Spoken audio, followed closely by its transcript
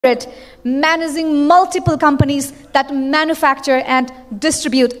managing multiple companies that manufacture and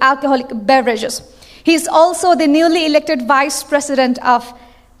distribute alcoholic beverages. He is also the newly elected Vice President of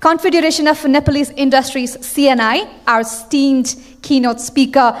Confederation of Nepalese Industries, CNI, our esteemed keynote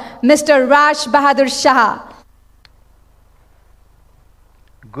speaker, Mr. Raj Bahadur Shah.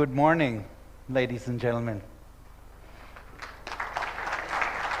 Good morning, ladies and gentlemen.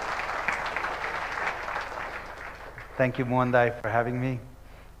 Thank you, Mohandai, for having me.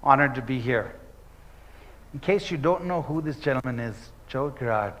 Honored to be here. In case you don't know who this gentleman is, Joe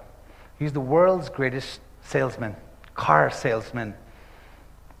Girard, he's the world's greatest salesman, car salesman.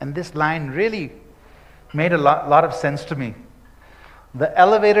 And this line really made a lot of sense to me. The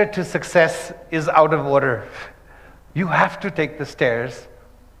elevator to success is out of order. You have to take the stairs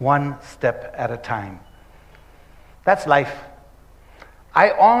one step at a time. That's life.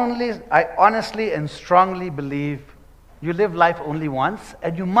 I honestly and strongly believe you live life only once,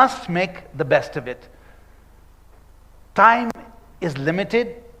 and you must make the best of it. Time is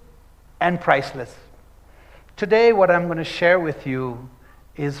limited and priceless. Today, what I'm going to share with you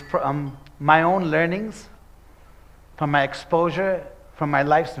is from my own learnings, from my exposure, from my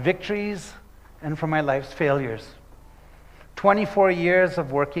life's victories, and from my life's failures. 24 years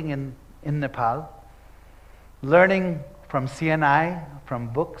of working in Nepal, learning from CNI, from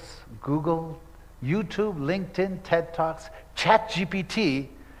books, Google, YouTube, LinkedIn, TED Talks, ChatGPT,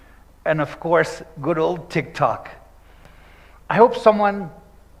 and of course, good old TikTok. I hope someone,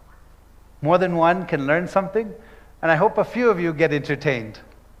 more than one, can learn something, and I hope a few of you get entertained.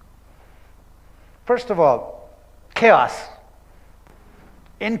 First of all, chaos.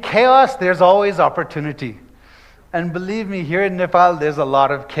 In chaos, there's always opportunity. And believe me, here in Nepal, there's a lot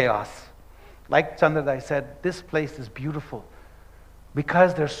of chaos. Like Chandradai said, this place is beautiful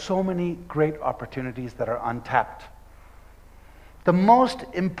because there's so many great opportunities that are untapped. The most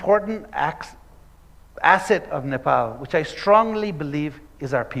important asset of Nepal, which I strongly believe,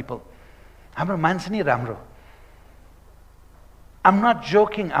 is our people. Hamro mansani ramro. I'm not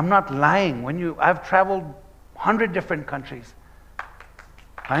joking, I'm not lying. I've traveled 100 different countries.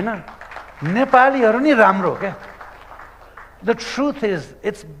 Haina? Nepaliharu ni ramro ke? The truth is,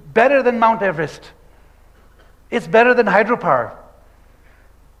 it's better than Mount Everest. It's better than hydropower.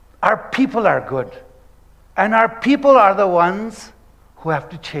 Our people are good. And our people are the ones who have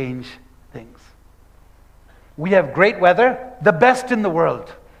to change things. We have great weather, the best in the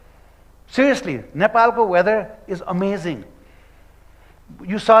world. Seriously, Nepal's weather is amazing.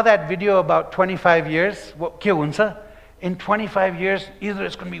 You saw that video about 25 years. In 25 years, either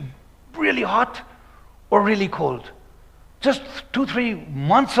it's going to be really hot or really cold. Just 2-3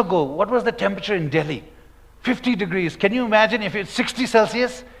 months ago, what was the temperature in Delhi? 50 degrees. Can you imagine if it's 60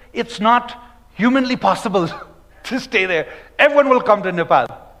 Celsius? It's not humanly possible to stay there. Everyone will come to Nepal.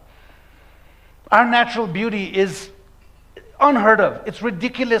 Our natural beauty is unheard of. It's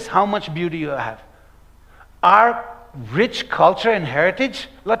ridiculous how much beauty you have. Our rich culture and heritage,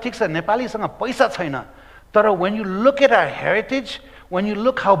 Nepali paisa chaina. But when you look at our heritage, when you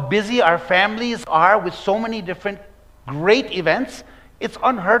look how busy our families are with so many different great events, it's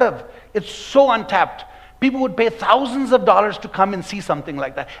unheard of. It's so untapped. People would pay thousands of dollars to come and see something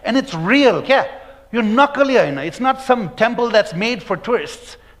like that. And it's real. You're nakaliya. It's not some temple that's made for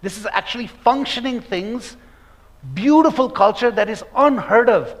tourists. This is actually functioning things, beautiful culture that is unheard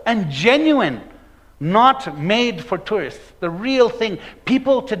of and genuine, not made for tourists. The real thing.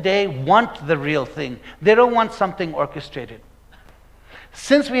 People today want the real thing. They don't want something orchestrated.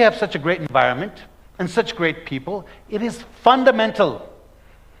 Since we have such a great environment and such great people, it is fundamentally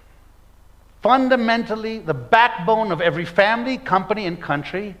the backbone of every family, company, and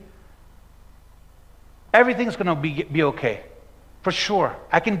country. Everything's going to be okay, for sure.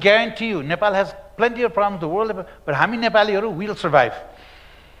 I can guarantee you, Nepal has plenty of problems, the world, but Hami Nepali, we'll survive.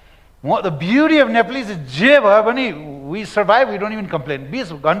 The beauty of Nepalese is, we survive, we don't even complain.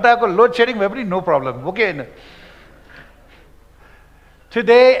 20 ghanta ko load shedding, no problem. Okay.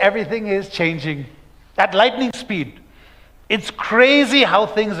 Today, everything is changing at lightning speed. It's crazy how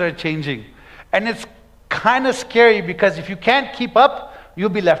things are changing. And it's kind of scary because if you can't keep up, you'll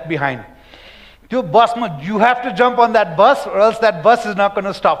be left behind. You have to jump on that bus or else that bus is not going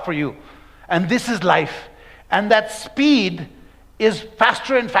to stop for you. And this is life. And that speed is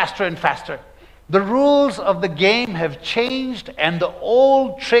faster and faster and faster. The rules of the game have changed and the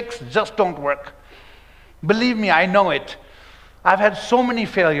old tricks just don't work. Believe me, I know it. I've had so many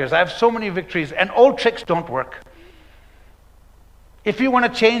failures, I have so many victories, and old tricks don't work. If you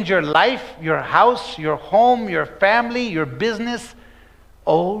want to change your life, your house, your home, your family, your business,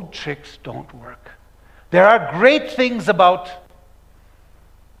 old tricks don't work. There are great things about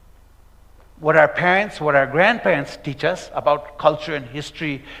what our parents, what our grandparents teach us about culture and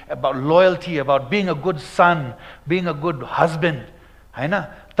history, about loyalty, about being a good son, being a good husband. There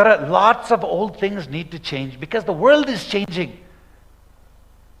are lots of old things need to change because the world is changing.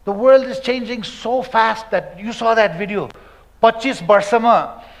 The world is changing so fast that you saw that video. 25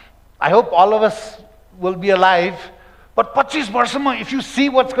 varsama, I hope all of us will be alive, but 25 varsama, if you see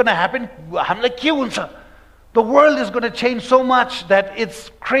what's going to happen, हामीलाई के हुन्छ? The world is going to change so much that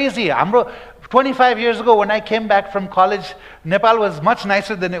it's crazy. 25 years ago when I came back from college, Nepal was much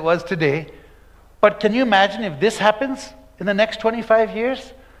nicer than it was today. But can you imagine if this happens in the next 25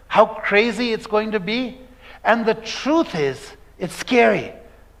 years? How crazy it's going to be? And the truth is, it's scary.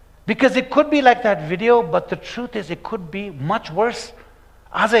 Because it could be like that video, but the truth is it could be much worse.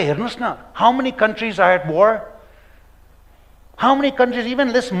 As हेर्नुस् न, how many countries are at war? How many countries,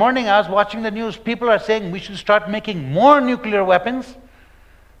 even this morning I was watching the news, people are saying we should start making more nuclear weapons.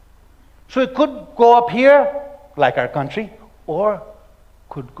 So it could go up here, like our country, or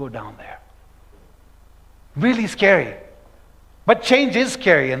could go down there. Really scary. But change is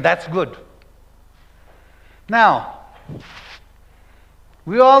scary, and that's good. Now,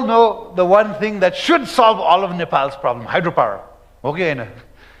 we all know the one thing that should solve all of Nepal's problem, hydropower. Okay,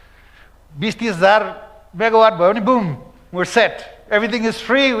 20,000 megawatt भयो भने boom, we're set. Everything is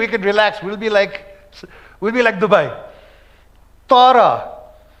free, we can relax. We'll be like Dubai. Tara,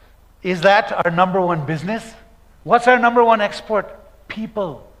 is that our number one business? What's our number one export?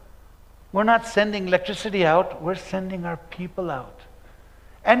 People. We're not sending electricity out, we're sending our people out.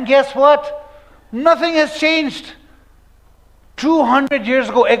 And guess what? Nothing has changed. 200 years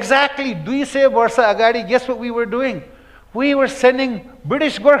ago, exactly, 200 varsa agadi, guess what we were doing? We were sending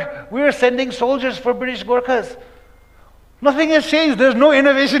we were sending soldiers for British Gorkhas. Nothing has changed, there's no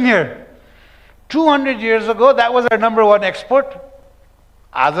innovation here. 200 years ago, that was our number one export.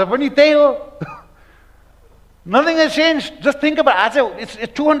 Aja pani त्यही हो. Nothing has changed. Just think about it.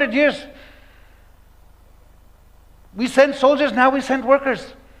 It's 200 years. We sent soldiers, now we send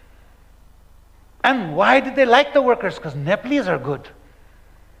workers. And why did they like the workers? Because Nepalese are good.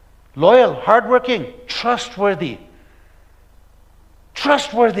 Loyal, hardworking, trustworthy.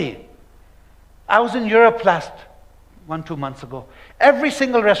 Trustworthy. I was in Europe last 1-2 months ago. Every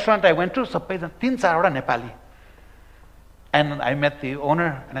single restaurant I went to, सबैजना 3-4 Nepali. And I met the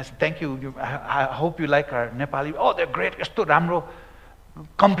owner and I said, thank you, I hope you like our Nepali. Oh, they're great, यस्तो राम्रो,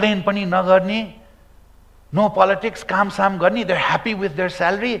 complain पनि नगर्ने, no politics, काम साम गर्ने, they're happy with their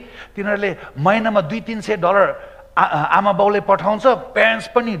salary. तिनीहरूले महिनामा $200-300 आमा बाउले पठाउँछ, parents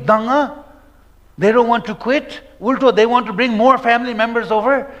पनि दङ्ग, they don't want to quit, उल्टो they want to bring more family members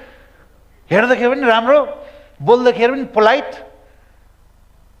over. हेर्दाखेरि पनि राम्रो, बोल्दाखेरि पनि polite.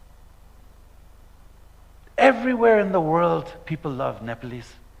 Everywhere in the world, people love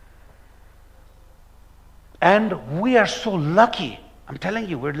Nepalese. And we are so lucky. I'm telling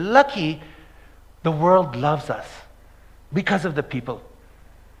you, we're lucky the world loves us because of the people.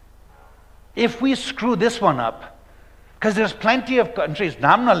 If we screw this one up, because there's plenty of countries,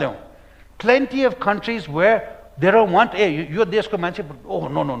 plenty of countries where they don't want, hey, you're desko manche, but oh,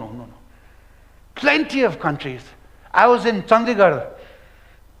 no. Plenty of countries. I was in Chandigarh,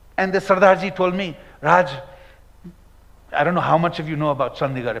 and the Sardarji told me, Raj, I don't know how much of you know about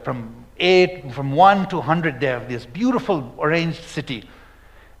Chandigarh. From 1 to 100, they have this beautiful arranged city.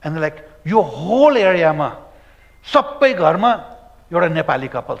 And they're like, your whole area ma, sabbai gharma, you're a Nepali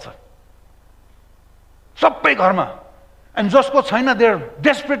couple, sir. Sabbai gharma. And jasko chaina, they're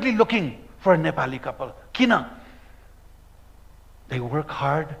desperately looking for a Nepali couple. Kina? They work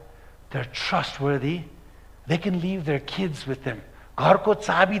hard, they're trustworthy, they can leave their kids with them. घरको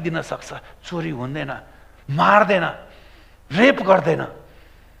चाबी दिन सक्छ, चोरी हुँदैन, मार्दैन, rape गर्दैन,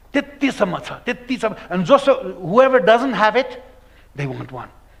 त्यतिसम्म छ, त्यतिसम्म. And whoever doesn't have it, they want one.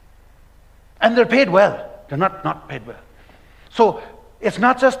 And they're paid well. They're not paid well. So it's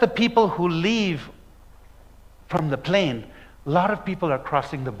not just the people who leave from the plane. A lot of people are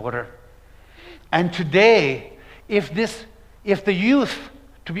crossing the border. And today, if the youth,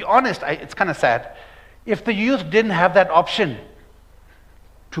 to be honest, it's kind of sad, if the youth didn't have that option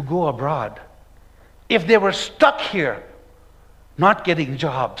to go abroad, if they were stuck here, not getting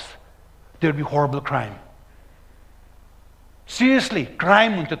jobs, there'd be horrible crime. Seriously,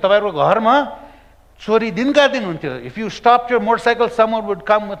 crime हुन्थ्यो. तपाईहरुको घरमा चोरी दिनका दिन हुन्थ्यो. If you stopped your motorcycle, someone would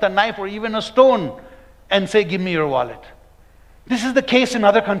come with a knife or even a stone and say, give me your wallet. This is the case in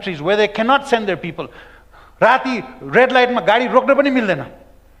other countries where they cannot send their people. राति red light मा गाडी रोक्न पनि मिल्दैन.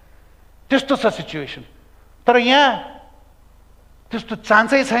 त्यस्तो छ situation. तर यहाँ त्यस्तो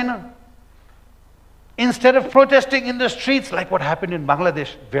चान्सै छैन. Instead of protesting in the streets like what happened in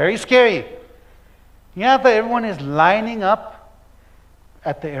Bangladesh, very scary. Yeah, everyone is lining up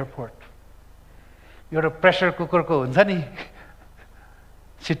at the airport. You're a pressure cooker ko huncha ni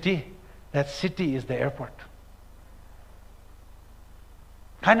city. That city is the airport.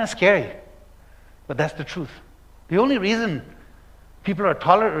 Kind of scary, but that's the truth. The only reason people are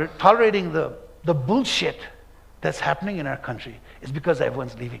tolerating the bullshit that's happening in our country is because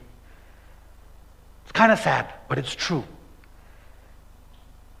everyone's leaving. It's kind of sad, but it's true.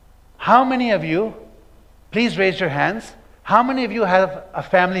 How many of you, please raise your hands, how many of you have a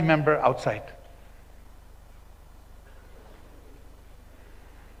family member outside?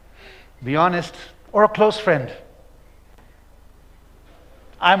 Be honest, or a close friend.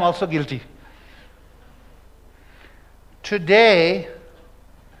 I'm also guilty. Today,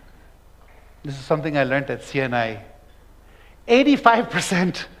 this is something I learned at CNI,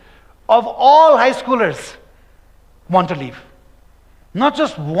 85% of all high schoolers want to leave. Not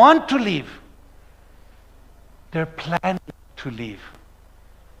just want to leave, they're planning to leave.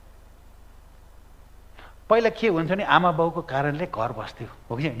 पहिला के हुन्थ्यो नि आमा बाउको कारणले घर बस्थ्यो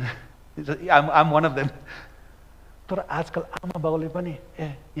हो कि हैन I'm one of them. तर आजकल आमा बाउले पनि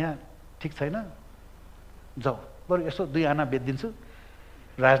ए यहाँ ठीक छैन जाऊ बरु यसो 2 आना बेच्दिन्छु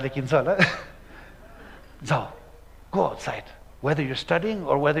राजले किन्छ होला जाऊ go outside whether you're studying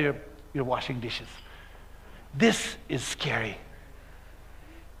or whether you're washing dishes. This is scary.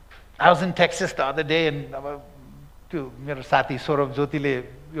 I was in Texas the other day and मेरो साथी सौरभ ज्योतिले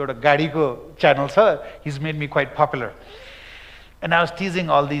एउटा गाडीको channel छ, he's made me quite popular. And I was teasing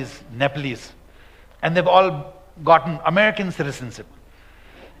all these Nepalese and they've all gotten American citizenship.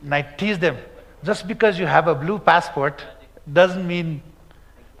 And I tease them, just because you have a blue passport doesn't mean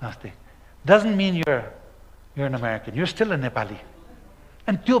you're an American. You're still a Nepali.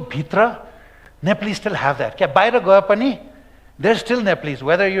 And त्यो भित्र Nepalese still have that. क्या बाहिर गए पनि they're still Nepalese,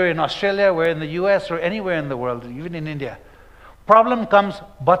 whether you're in Australia, we're in the US, or anywhere in the world, even in India. Problem comes,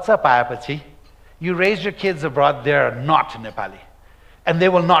 बच्चा पाएपछि, you raise your kids abroad, they're not Nepali. And they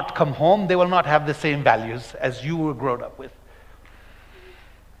will not come home, they will not have the same values as you were grown up with.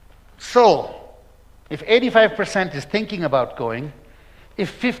 So, if 85% is thinking about going, if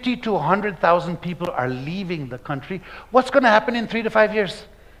 50 to 100,000 people are leaving the country, what's going to happen in 3 to 5 years?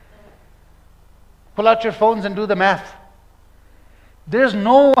 Pull out your phones and do the math. There's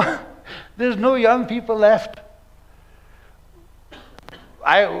no young people left.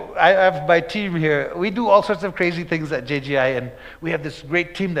 I have my team here. We do all sorts of crazy things at JGI, and we have this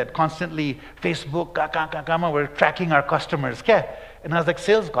great team that constantly Facebook, we're tracking our customers. And I was like,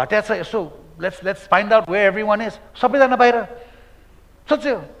 sales ghट्या छ, so let's find out where everyone is. सबैजना बाहिर.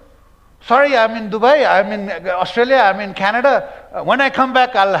 सोच्यो, sorry, I'm in Dubai, I'm in Australia, I'm in Canada. When I come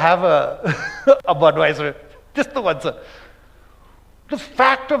back, I'll have a Budweiser. Just the one, sir. The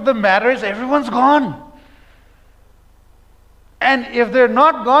fact of the matter is everyone's gone. And if they're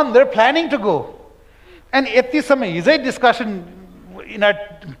not gone, they're planning to go. And at this समय हिजै discussion in our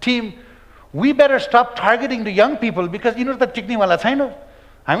team, we better stop targeting the young people because यिनीहरु त टिक्नेवाला छैन.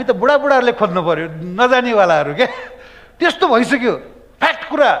 हामी त बुढाबुढाहरुले खोज्नु पर्यो, नजानेवालाहरु के. त्यस्तो भइसक्यो. फ्याक्ट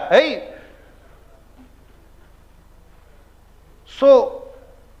कुरा है. So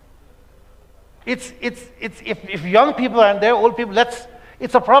it's if young people aren't there, old people,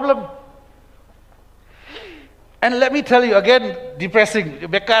 it's a problem. And let me tell you again, depressing.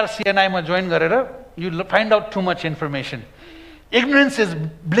 Bekar CNI ma join garera, you find out too much information. Ignorance is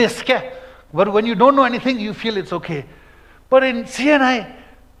bliss, kya? But when you don't know anything, you feel it's okay. But in CNI,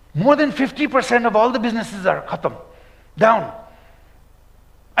 more than 50% of all the businesses are khatam, down.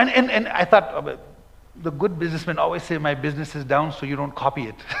 And I thought, the good businessmen always say, my business is down, so you don't copy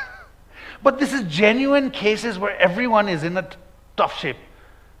it. But this is genuine cases where everyone is in a tough shape.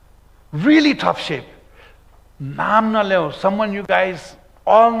 Really tough shape. Naam na leo, someone you guys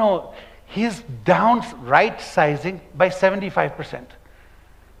all know, he's down right sizing by 75%.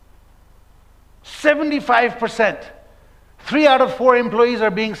 75%. 3 out of 4 employees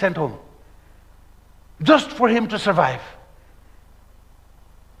are being sent home. Just for him to survive.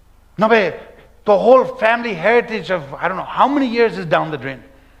 Nabe, the whole family heritage of I don't know how many years is down the drain.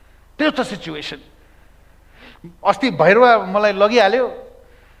 There's the situation. Asti Bhairava malai lagihalyo.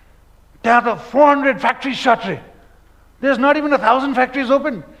 There are 400 factories shut. There's not even 1,000 factories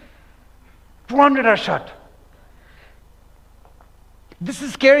open. 400 are shut. This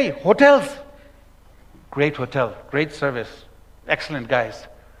is scary. Hotels. Great hotel, great service, excellent guys.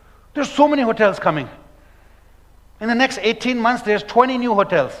 There's so many hotels coming. In the next 18 months, there's 20 new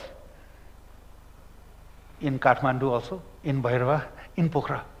hotels. In Kathmandu also, in Bhairava, in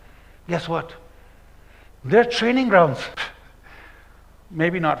Pokhara. Guess what? They're training grounds.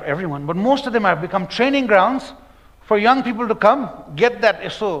 maybe not everyone, but most of them have become training grounds for young people to come, get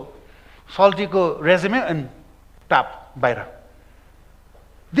that so salty ko resume and tap baira.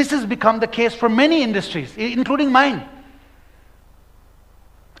 This has become the case for many industries, including mine.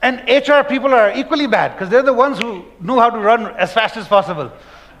 And HR people are equally bad because they're the ones who know how to run as fast as possible.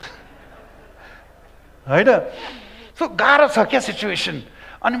 Right? So, garo cha kya situation.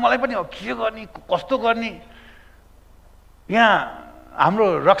 Ani malai pani ke गर्ने कस्तो गर्ने यहाँ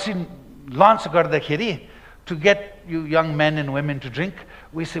हाम्रो रक्सी launch गर्दाखेरि to get you young men and women to drink,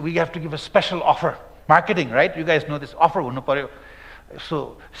 we say we have to give a special offer. Marketing, right? You guys know this offer हुनु पर्यो.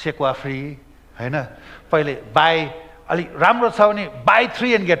 So, sekuwa free, हैन? पहिले buy अलि राम्रो छ भने buy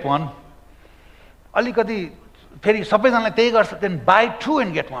 3 and get 1. अलिकति फेरि सबैजनाले त्यही गर्छ, then buy 2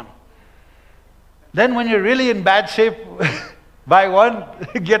 and get 1. Then when you're really in bad shape, buy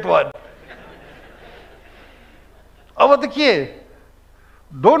 1, get 1. अब त के?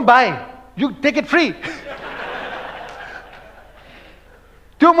 Don't buy, you take it free.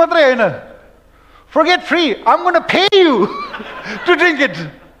 त्यो मात्रै हैन. Forget free, I'm going to pay you to drink it.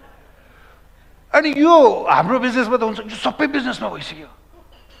 अनि यो हाम्रो बिजनेसमा त हुन्छ, यो सबै बिजनेसमा भइसक्यो.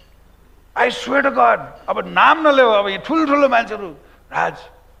 I swear to God, अब नाम नलेऊ, अब यो ठुलठुलो मान्छेहरू, Raj,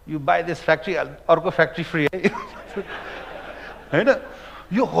 you buy this factory, अर्को factory free है. हैन?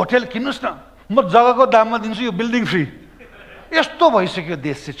 यो होटल किन्नुस् न, म जग्गाको दाममा दिन्छु, यो building free. यस्तो भइसक्यो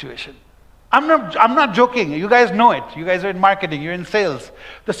this situation. I'm not joking. You guys know it. You guys are in marketing, you're in sales.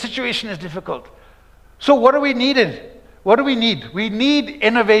 The situation is difficult. So what do we need? What do we need? We need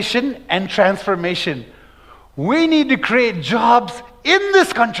innovation and transformation. We need to create jobs in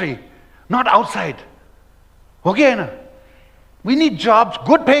this country, not outside. Okay, we need jobs,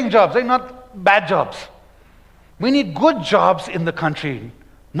 good paying jobs, not bad jobs. We need good jobs in the country,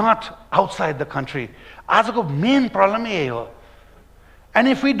 not outside the country. Aajko main problem यही हो. And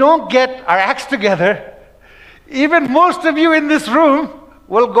if we don't get our acts together, even most of you in this room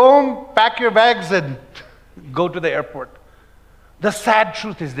will go home, pack your bags and go to the airport. The sad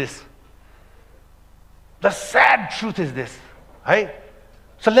truth is this. The sad truth is this. Right?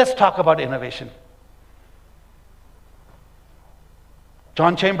 So let's talk about innovation.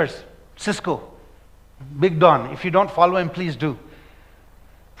 John Chambers, Cisco, Big Don. If you don't follow him, please do.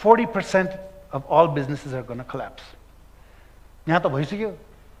 40% of all businesses are going to collapse.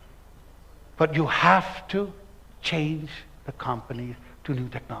 But you have to change the company to new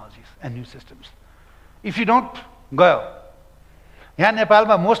technologies and new systems. If you don't, go. Here in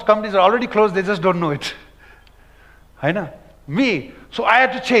Nepal, most companies are already closed, they just don't know it. Me. So I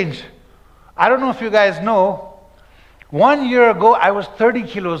had to change. I don't know if you guys know, 1 year ago, I was 30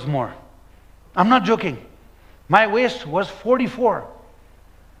 kilos more. I'm not joking. My waist was 44.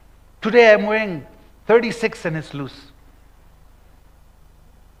 Today I'm wearing 36 and it's loose.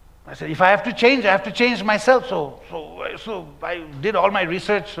 I said, if I have to change, I have to change myself. So I did all my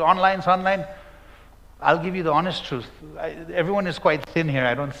research online. I'll give you the honest truth. Everyone is quite thin here.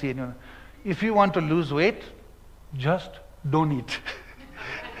 I don't see anyone. If you want to lose weight, just don't eat.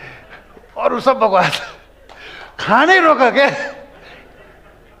 और सब बकवास खाने रोका क्या?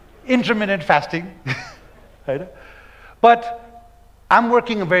 Intermittent fasting. But I'm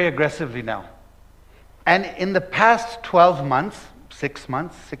working very aggressively now. And in the past 12 months, 6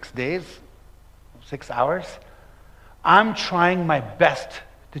 months, 6 days, 6 hours, I'm trying my best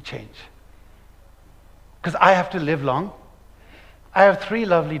to change. Because I have to live long. I have 3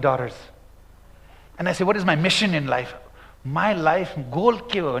 lovely daughters. And I say, what is my mission in life? My life goal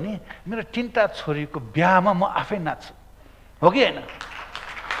के हो भने मेरो 3टा छोरीको बिहामा म आफै नाच्छु. हो कि हैन?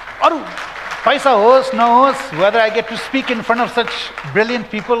 अरु पैसा होस् नहोस्, whether I get to speak in front of such brilliant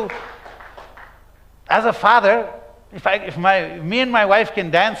people, as a father, if me and my wife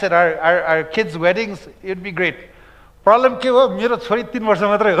can dance at our kids' weddings, it would be great. Problem के हो मेरो छोरी 3 वर्ष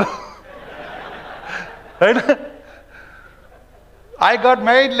मात्रै हो. I got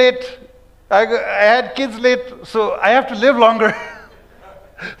married late. I had kids late, so I have to live longer.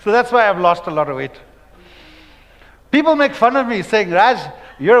 So that's why I've lost a lot of weight. People make fun of me saying, Raj,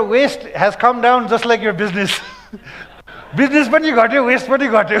 your waist has come down just like your business. Business pani ghatyo, waist pani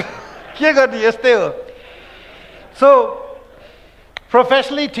ghatyo. के गर्ने यस्तै हो. So,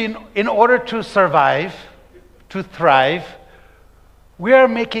 professionally, in order to survive, to thrive, we are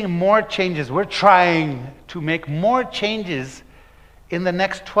making more changes. We're trying to make more changes in the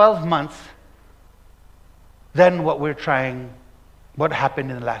next 12 months than what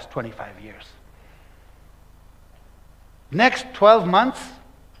happened in the last 25 years. Next 12 months,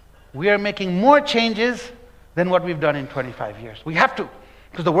 we are making more changes than what we've done in 25 years. We have to,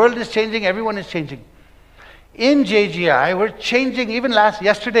 because the world is changing, everyone is changing. In JGI, we're changing, even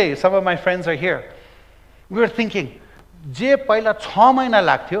yesterday, some of my friends are here. We were thinking, je paila 6 mahina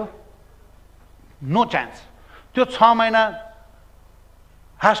लाग्थ्यो, no chance. त्यो 6 mahina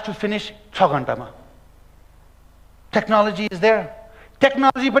has to finish 6 घण्टामा. Technology is there.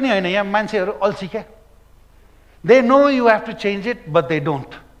 Technology पनि हैन, यहाँ मान्छेहरु अल्छी के. They know you have to change it, but they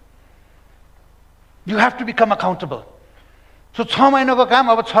don't. You have to become accountable. So 6 महिनाको काम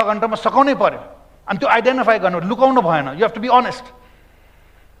अब 6 घण्टामा सकाउनै पर्यो. अनि त्यो आइडेन्टिफाई गर्नु, लुकाउनु भएन. You have to be honest.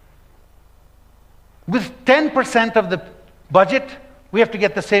 With 10% of the budget, we have to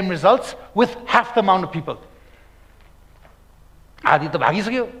get the same results with half the amount of people. आदि त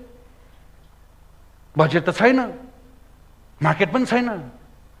भागिसक्यो. बजेट त छैन. मार्केट पनि छैन.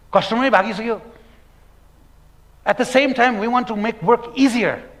 कस्टमरै भागिसक्यो. At the same time, we want to make work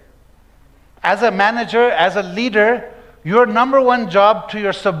easier. As a manager, as a leader, your number one job to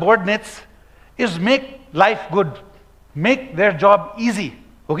your subordinates is make life good. Make their job easy.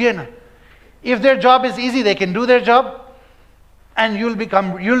 Okay? If their job is easy, they can do their job and you'll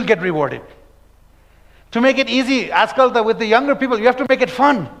get rewarded. To make it easy, Askalta, with the younger people, you have to make it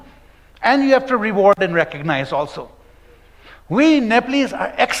fun. And you have to reward and recognize also. We Nepalese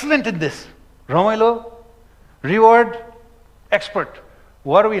are excellent in this. Ramailo, reward, expert.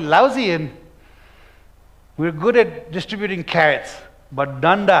 What are we lousy in? We're good at distributing carrots, but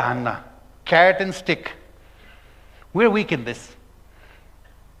danda hanna, carrot and stick. We're weak in this.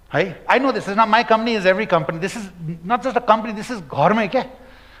 Hey? I know this is not my company, it's every company. This is not just a company, this is gharmai ke.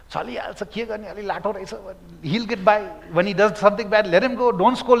 He'll get by. When he does something bad, let him go,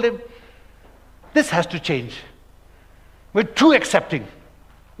 don't scold him. This has to change. We're too accepting.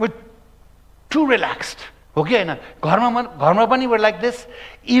 We're too relaxed. Okay, Gharma pani we're like this.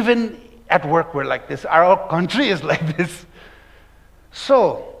 Even at work we're like this. Our country is like this.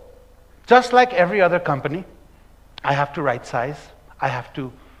 So, just like every other company, I have to right size. I have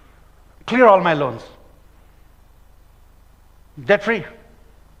to clear all my loans. Debt free.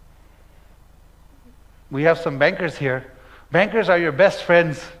 We have some bankers here. Bankers are your best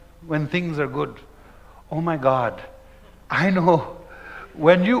friends when things are good. Oh my God. I know.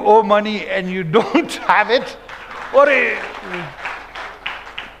 When you owe money and you don't have it,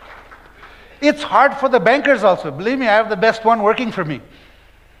 it's hard for the bankers also. Believe me, I have the best one working for me.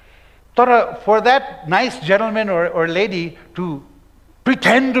 For that nice gentleman or lady to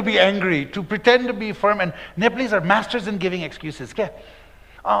pretend to be angry, to pretend to be firm, and Nepalese are masters in giving excuses.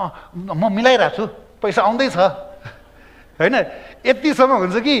 म मिलाइरहेको छु, पैसा आउँदैछ हैन, यतिसम्म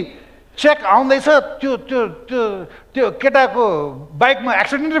हुन्छ कि check आउँदैछ, त्यो केटाको बाइकमा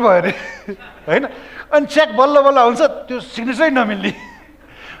एक्सिडेन्ट भयो अरे हैन, अनि चेक बल्ल बल्ल आउँछ, त्यो सिग्नेचरै नमिल्ने.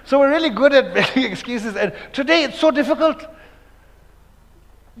 So we're really good at making excuses, and today it's so difficult.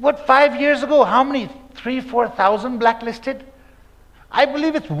 What, 5 years ago, how many? 3,000-4,000 blacklisted? I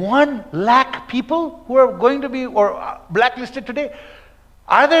believe it's 1 lakh people who are going to be blacklisted today.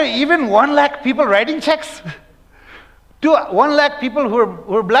 Are there even 1 lakh people writing checks? To 1 lakh people who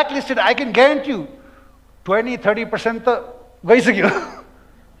are blacklisted, I can guarantee you 20-30% त गइसक्यो.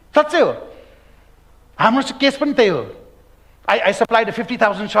 साँच्चै हो. हाम्रो case पनि त्यही हो. I supplied to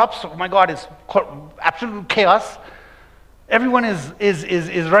 50,000 shops. Oh my God, it's absolute chaos. Everyone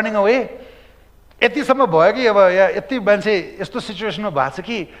is running away. यतिसम्म भयो कि अब यति मान्छे यस्तो सिचुएसनमा भएको छ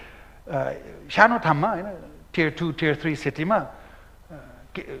कि सानो ठाउँमा हैन, tier 2, tier 3 cityमा,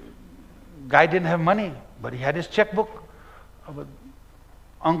 guy didn't have money, but he had his checkbook. अब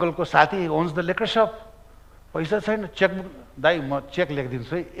अङ्कलको साथी owns the liquor shop. पैसा छैन, checkbook, दाइ म चेक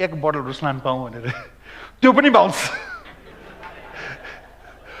लेखिदिन्छु है, 1 बोतल रुसलान पाऊँ भनेर. त्यो पनि बाउन्स.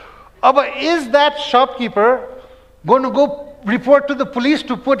 अब is that shopkeeper going to go report to the police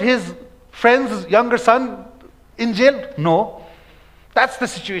to put his friend's younger son in jail? No. That's the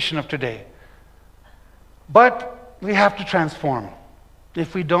situation of today. But we have to transform.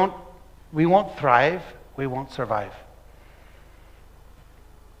 If we don't, we won't thrive, we won't survive.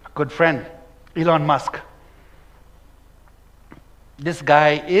 A good friend, Elon Musk. This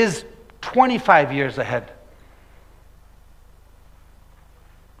guy is 25 years ahead.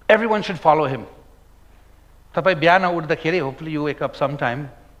 Everyone should follow him. Tapai biana udakere, hopefully you wake up sometime.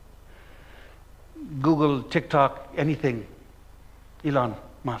 Google, TikTok, anything. Elon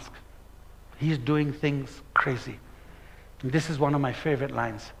Musk. He's doing things crazy. This is one of my favorite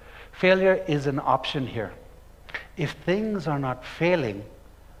lines. Failure is an option here. If things are not failing,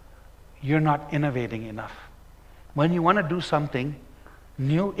 you're not innovating enough. When you want to do something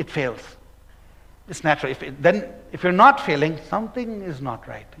new, it fails. It's natural. If you're not failing, something is not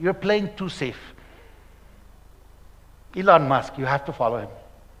right. You're playing too safe. Elon Musk, you have to follow him.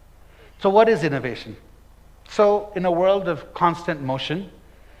 So what is innovation? So in a world of constant motion,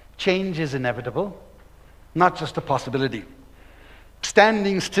 change is inevitable, not just a possibility.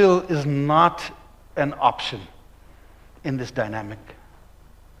 Standing still is not an option in this dynamic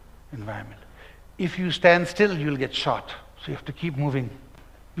environment. If you stand still, you'll get shot. So you have to keep moving.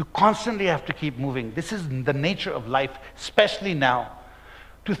 You constantly have to keep moving. This is the nature of life, especially now.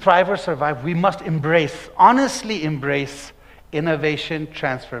 To thrive or survive, we must embrace, honestly embrace, innovation,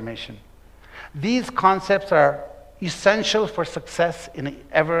 transformation. These concepts are essential for success in an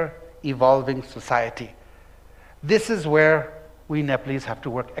ever-evolving society. This is where we Nepalese have to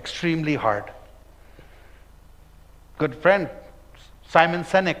work extremely hard. Good friend, Simon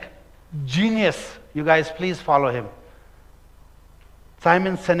Sinek, genius. You guys please follow him.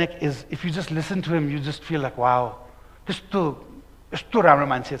 Simon Sinek is, if you just listen to him, you just feel like, wow,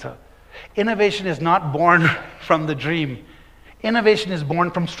 innovation is not born from the dream. Innovation is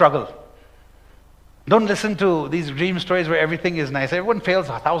born from struggle. Don't listen to these dream stories where everything is nice. Everyone fails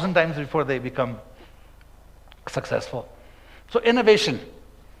 1,000 times before they become successful. So innovation.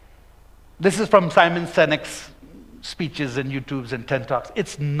 This is from Simon Sinek's speeches and YouTubes and TED Talks.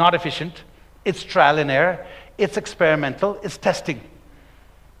 It's not efficient. It's trial and error. It's experimental. It's testing.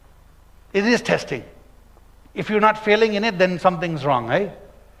 It is testing. If you're not failing in it, then something's wrong, right?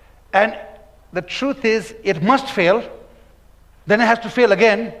 And the truth is, it must fail. Then it has to fail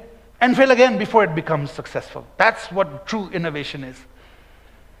again and fail again before it becomes successful. That's what true innovation is.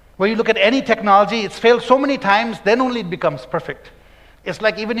 When you look at any technology, it's failed so many times, then only it becomes perfect. It's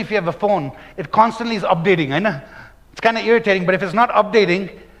like even if you have a phone, it constantly is updating. I know it's kind of irritating, but if it's not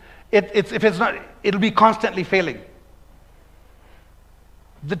updating, it'll be constantly failing.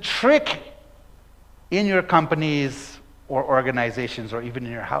 The trick in your companies or organizations or even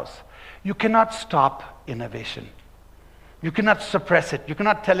in your house, you cannot stop innovation. You cannot suppress it. You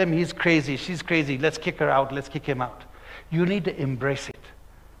cannot tell him he's crazy, she's crazy, let's kick her out, let's kick him out. You need to embrace it.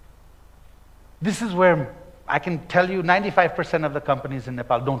 This is where I can tell you 95% of the companies in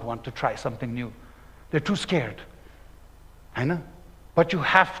Nepal don't want to try something new. They're too scared. I know. But you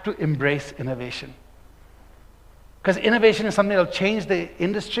have to embrace innovation. Because innovation is something that will change the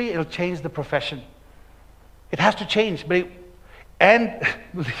industry, it'll change the profession. It has to change. And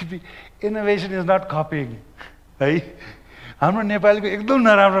believe me, innovation is not copying. Right? हाम्रो नेपालीको एकदम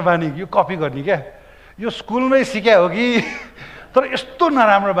नराम्रो बानी यो कपी गर्ने क्या यो स्कुलमै सिक्या हो कि तर यस्तो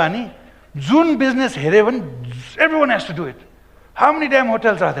नराम्रो बानी जुन बिजनेस हेर्यो भने everyone has to do it. How many damn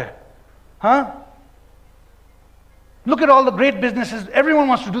hotels are there? Huh? Look at all the great businesses. Everyone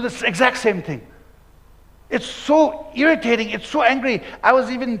wants to do this exact same thing. It's so irritating. It's so angry. I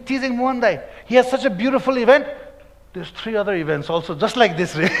was even teasing Mohandai. He has such a beautiful event. There's 3 other events also, just like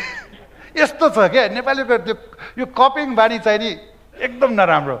this. यस्तो छ क्या नेपालीको त्यो यो cupping बानी चाहिँ नि एकदम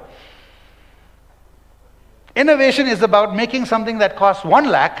नराम्रो. Innovation is about making something that costs 1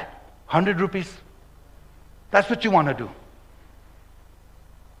 lakh 100 rupees. That's what you want to do.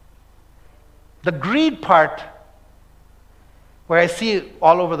 The greed part, where I see it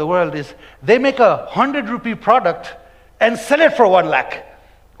all over the world, is they make a 100 rupee product and sell it for 1 lakh.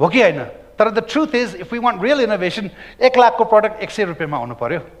 Okay, I know. But the truth is, if we want real innovation, 1 lakh ko product 100 rupiyaँ ma आउनु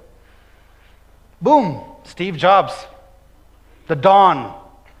पर्यो. Boom, Steve Jobs, the Dawn,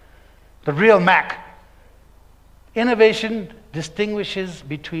 the real Mac. Innovation distinguishes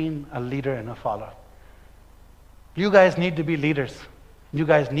between a leader and a follower. You guys need to be leaders. You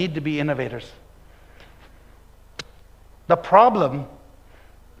guys need to be innovators. The problem,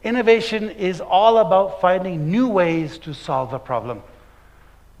 innovation is all about finding new ways to solve a problem.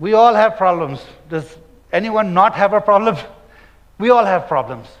 We all have problems. Does anyone not have a problem? We all have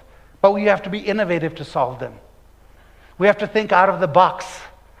problems. But we have to be innovative to solve them. We have to think out of the box.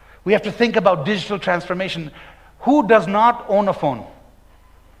 We have to think about digital transformation. Who does not own a phone?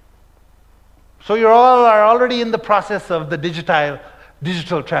 So you all are already in the process of the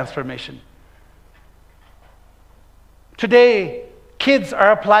digital transformation. Today, kids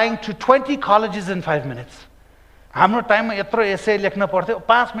are applying to 20 colleges in 5 minutes. हाम्रो टाइममा यत्रो एसे लेख्न पर्थ्यो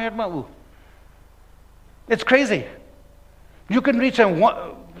 5 मिनेटमा उ. It's crazy. You can reach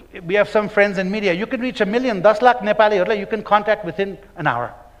we have some friends in media. You can reach 1 million, 10 lakh Nepali, you can contact within an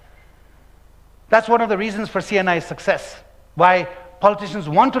hour. That's one of the reasons for CNI's success. Why politicians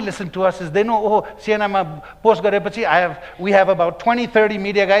want to listen to us is they know, oh, CNI ma post garepachi we have about 20, 30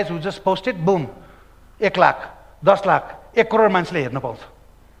 media guys who just posted, boom, 1 lakh, 10 lakh, 1 crore मान्छेले हेर्न पाउँछ.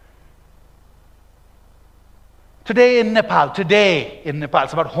 Today in Nepal,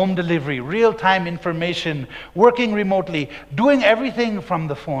 it's about home delivery, real-time information, working remotely, doing everything from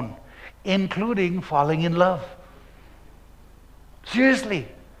the phone, including falling in love. Seriously,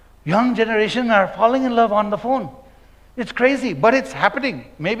 Young generation are falling in love on the phone. It's crazy, but it's happening.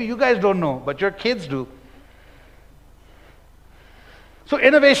 Maybe you guys don't know, but your kids do. So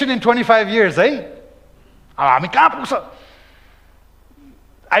innovation in 25 years, eh? I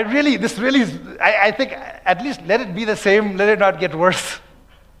think at least let it be the same, let it not get worse.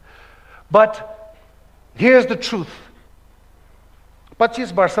 But here's the truth.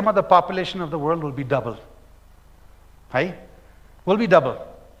 25 barsama, the population of the world will be double. Right? Will be double.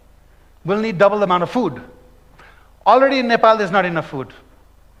 We'll need double the amount of food. Already in Nepal, there's not enough food.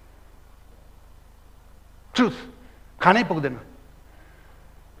 Truth. Khanai pugdaina.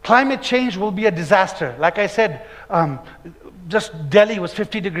 Climate change will be a disaster. Like I said, just Delhi was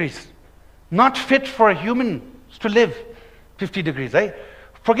 50 degrees. Not fit for humans to live 50 degrees, right?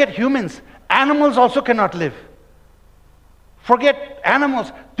 Forget humans. Animals also cannot live. Forget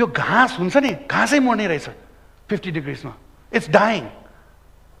animals. त्यो घाँस हुन्छ नि, घाँसै मर्ने रहेछ 50 degrees मा. It's dying.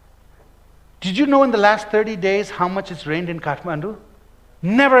 Did you know in the last 30 days how much it's rained in Kathmandu?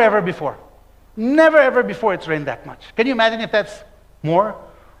 Never ever before. Never ever before it's rained that much. Can you imagine if that's more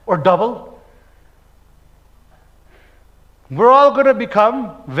or double? We're all going to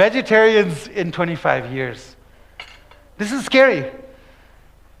become vegetarians in 25 years. This is scary.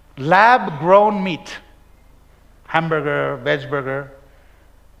 Lab-grown meat. Hamburger, veg burger.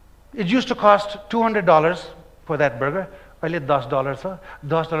 It used to cost $200 for that burger. अहिले $10 छ.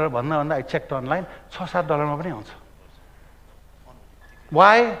 $10 भन्दा भन्दा I checked online, $6-7 मा पनि आउँछ.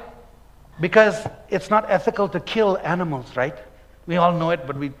 Why? Because it's not ethical to kill animals, right? We all know it,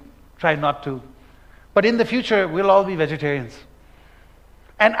 but we try not to. But in the future, we'll all be vegetarians.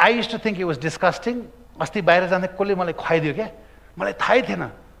 And I used to think it was disgusting. अस्ति बाहिर जाँदा कसले मलाई खुवाइदियो क्या? मलाई थाहै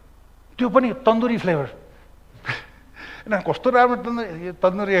थिएन. त्यो पनि तन्दुरी फ्लेभर. हैन कस्तो राम्रो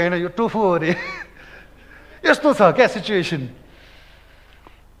तन्दुरी हैन यो टोफु हो रे. यस्तो छ क्या situation.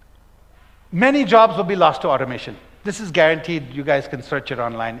 Many jobs will be lost to automation. This is guaranteed. You guys can search it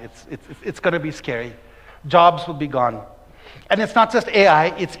online. It's going to be scary. Jobs will be gone. And it's not just AI,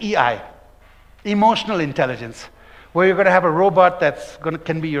 it's EI. Emotional intelligence. Where you're going to have a robot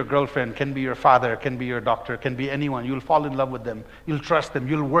can be your girlfriend, can be your father, can be your doctor, can be anyone. You'll fall in love with them. You'll trust them.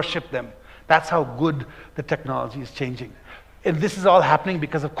 You'll worship them. That's how good the technology is changing. And this is all happening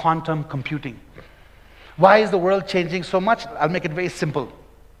because of quantum computing. Why is the world changing so much? I'll make it very simple.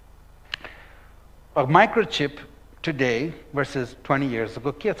 A microchip today versus 20 years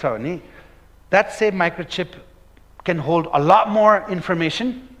ago, that same microchip can hold a lot more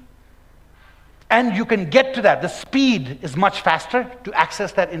information, and you can get to that. The speed is much faster to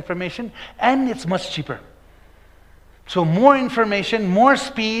access that information, and it's much cheaper. So more information, more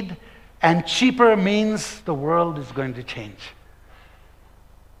speed, and cheaper means the world is going to change.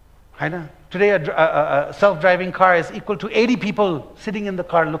 Today, a self-driving car is equal to 80 people sitting in the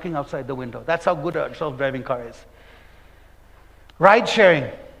car looking outside the window. That's how good a self-driving car is. Ride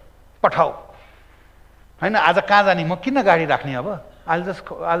sharing, pathau. I'll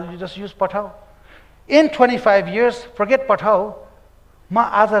just use pathau. In 25 years, forget pathau. Ma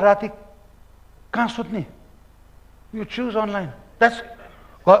aza rati kahan sutne? You choose online. That's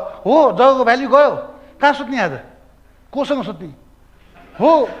oh, the value goyo. Kahan sutne aza? Kosang sutne?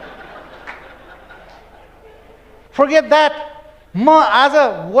 Oh. Forget that. Ma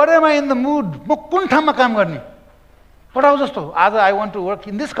aza, what am I in the mood? Ma kun thamma kaam garne? Pathau jasto. Aza I want to work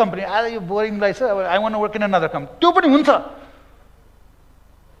in this company. Aza you boring place. I want to work in another company. Tyo pani huncha.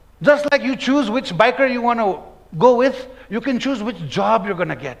 Just like you choose which biker you want to go with, you can choose which job you're going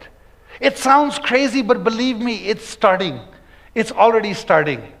to get. It sounds crazy, but believe me, it's starting. It's already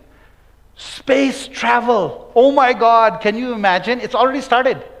starting. Space travel. Oh my God, can you imagine? It's already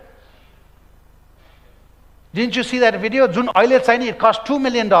started. Didn't you see that video? It cost $2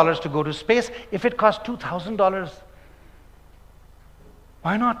 million to go to space. If it costs $2,000,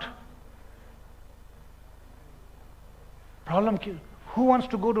 why not? Problem. Who wants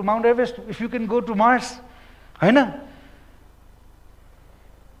to go to Mount Everest if you can go to Mars? The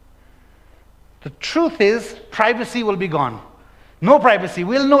truth is, privacy will be gone. No privacy.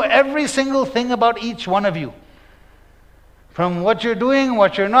 We'll know every single thing about each one of you. From what you're doing,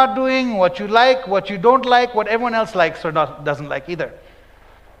 what you're not doing, what you like, what you don't like, what everyone else likes or doesn't like either.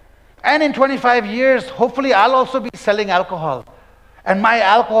 And in 25 years, hopefully I'll also be selling alcohol. And my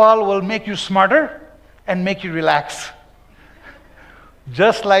alcohol will make you smarter and make you relax.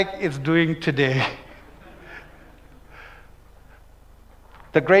 Just like it's doing today.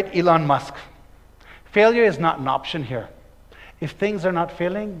 The great Elon Musk. Failure is not an option here. If things are not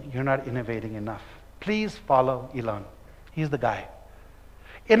failing, you're not innovating enough. Please follow Elon. He's the guy.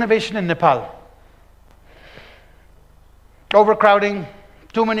 Innovation in Nepal. Overcrowding,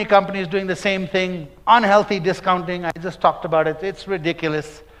 Too many companies doing the same thing. Unhealthy discounting, I just talked about it. It's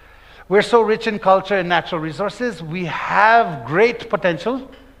ridiculous. We're so rich in culture and natural resources. We have great potential.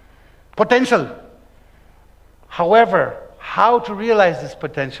 Potential. However, how to realize this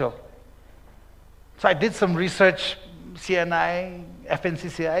potential? So I did some research, CNI,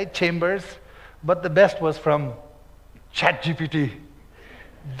 FNCCI, Chambers, but the best was from ChatGPT.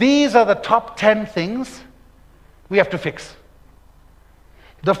 These are the top 10 things we have to fix.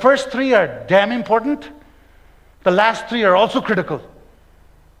 The first 3 are damn important. The last 3 are also critical.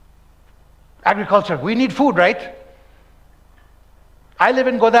 Agriculture, we need food, right? I live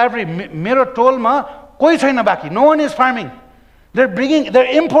in Godavari. Mero tol ma koi chaina baki. No one is farming. They're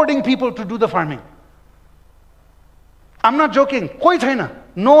importing people to do the farming. I'm not joking. Koi chaina.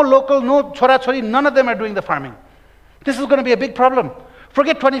 No local, no chora chori, none of them are doing the farming. This is going to be a big problem.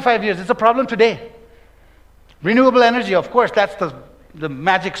 Forget 25 years, it's a problem today. Renewable energy, of course, that's the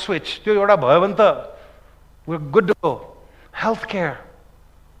magic switch. We're good to go. Healthcare.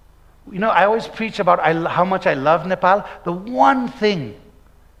 You know, I always preach about how much I love Nepal. The one thing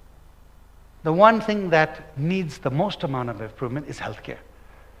that needs the most amount of improvement is healthcare.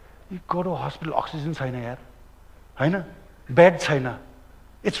 You go to a hospital, oxygen chaina yaar. Bed chaina.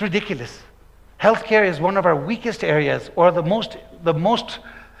 It's ridiculous. Healthcare is one of our weakest areas, or the most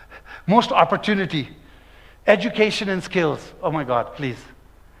opportunity. Education and skills. Oh my God, please.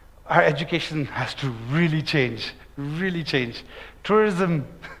 Our education has to really change. Really change. Tourism,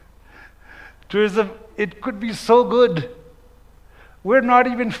 it could be so good. We're not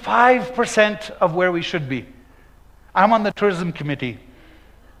even 5% of where we should be. I'm on the tourism committee.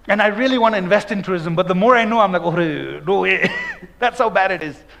 And I really want to invest in tourism, but the more I know, I'm like, oh, no way. That's how bad it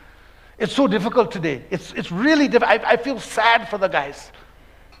is. It's so difficult today. It's really difficult. I feel sad for the guys.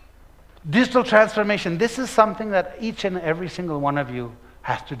 Digital transformation, this is something that each and every single one of you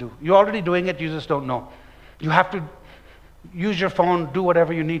has to do. You're already doing it, you just don't know. You have to use your phone, do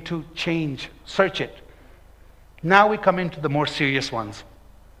whatever you need to change, search it. Now we come into the more serious ones.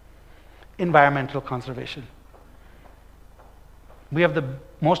 Environmental conservation. We have the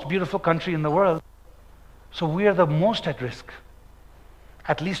most beautiful country in the world, so we are the most at risk.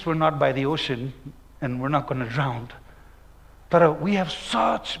 At least we're not by the ocean, and we're not going to drown. But we have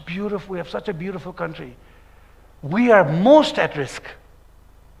such a beautiful country. We are most at risk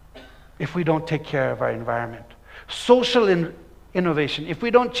if we don't take care of our environment. Social innovation. If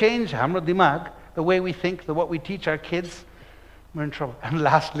we don't change hamro dimag, the way we think, what we teach our kids, we're in trouble. And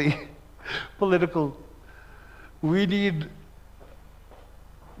lastly, political. We need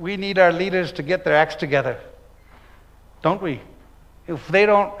our leaders to get their acts together. Don't we? If they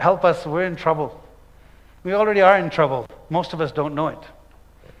don't help us, we're in trouble. We already are in trouble. Most of us don't know it.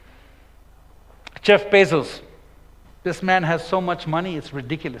 Jeff Bezos. This man has so much money, it's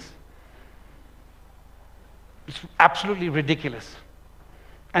ridiculous. It's absolutely ridiculous.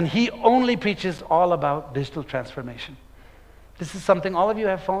 And he only preaches all about digital transformation. This is something, all of you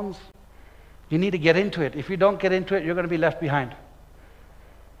have phones. You need to get into it. If you don't get into it, you're going to be left behind.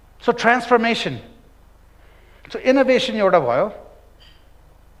 So transformation. So innovation एउटा भयो.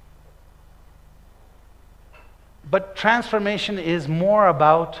 But transformation is more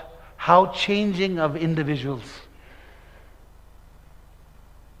about how changing of individuals.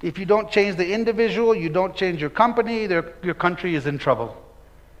 If you don't change the individual, you don't change your company, your country is in trouble.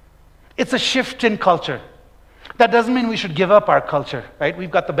 It's a shift in culture. That doesn't mean we should give up our culture, right? We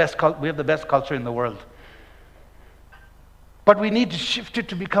have the best culture in the world. But we need to shift it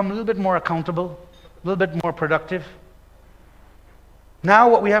to become a little bit more accountable, a little bit more productive. Now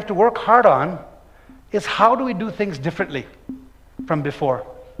what we have to work hard on is how do we do things differently from before.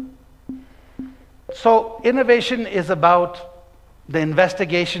 So innovation is about the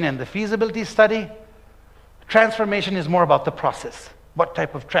investigation and the feasibility study. Transformation is more about the process. What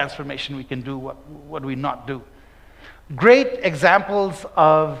type of transformation we can do, what do we not do. Great examples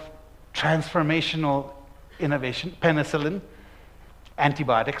of transformational innovation: penicillin,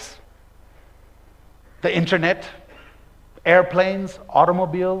 antibiotics, the internet, airplanes,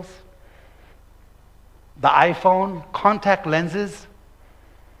 automobiles, the iPhone, contact lenses,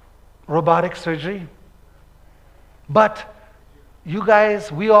 robotic surgery. But you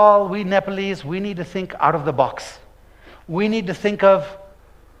guys, we Nepalese, we need to think out of the box. We need to think of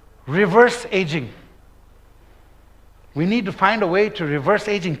reverse aging. We need to find a way to reverse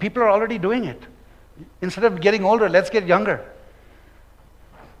aging. People are already doing it. Instead of getting older, let's get younger.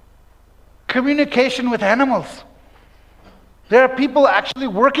 Communication with animals. There are people actually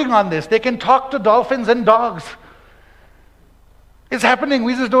working on this. They can talk to dolphins and dogs. It's happening,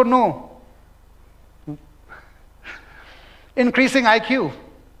 we just don't know. Increasing IQ.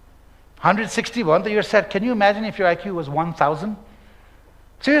 161, you're set. Can you imagine if your IQ was 1,000?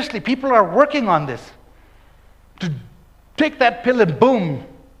 Seriously, people are working on this. To take that pill and boom,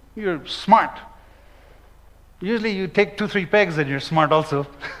 you're smart. Usually you take 2-3 pegs and you're smart also.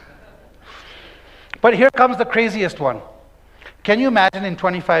 But here comes the craziest one. Can you imagine in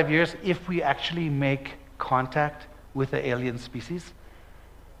 25 years if we actually make contact with the alien species?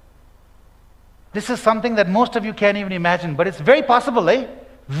 This is something that most of you can't even imagine, but it's very possible, eh?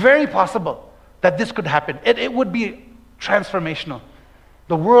 Very possible that this could happen. It would be transformational.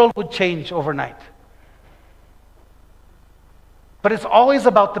 The world would change overnight. But it's always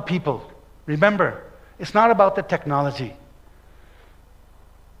about the people. Remember, it's not about the technology.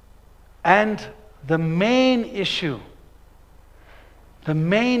 And the main issue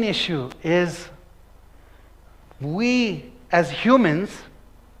is we as humans,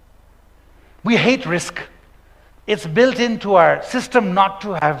 we hate risk. It's built into our system not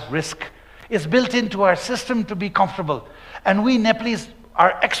to have risk. It's built into our system to be comfortable. And we Nepalese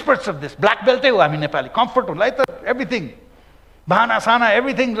are experts of this. Black belt ho hami Nepali. Comfort, everything. Bahana, sana,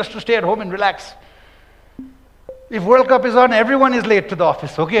 everything just to stay at home and relax. If World Cup is on, everyone is late to the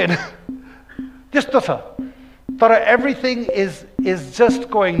office, okay? Tysto cha. But everything is just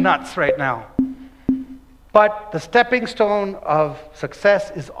going nuts right now. But the stepping stone of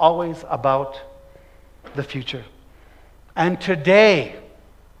success is always about the future. And today,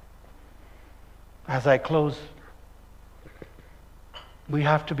 as I close, we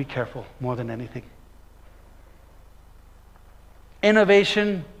have to be careful more than anything.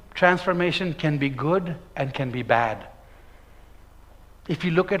 Innovation, transformation can be good and can be bad. If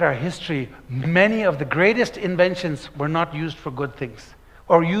you look at our history, many of the greatest inventions were not used for good things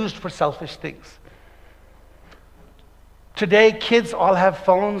or used for selfish things. Today, kids all have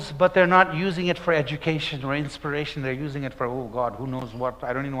phones, but they're not using it for education or inspiration. They're using it for, oh God, who knows what?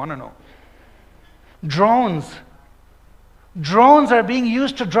 I don't even want to know. Drones. Drones are being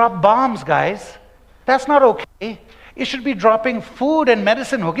used to drop bombs, guys. That's not okay. It should be dropping food and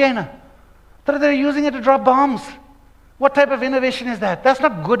medicine, okay? But they're using it to drop bombs. What type of innovation is that? That's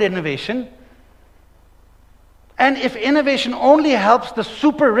not good innovation. And if innovation only helps the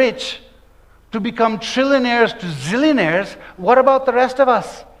super rich to become trillionaires to zillionaires, what about the rest of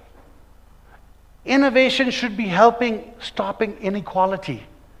us? Innovation should be helping stopping inequality,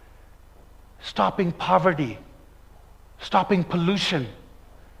 stopping poverty, stopping pollution.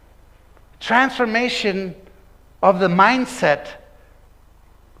 Transformation of the mindset,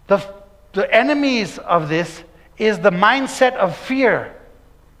 the enemies of this is the mindset of fear,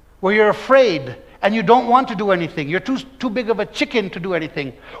 where you're afraid and you don't want to do anything. You're too big of a chicken to do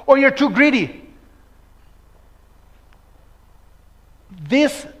anything, or you're too greedy.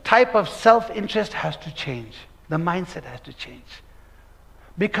 This type of self-interest has to change. The mindset has to change.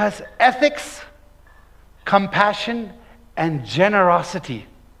 Because ethics, compassion, and generosity,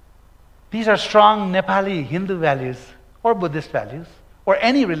 these are strong Nepali Hindu values, or Buddhist values, or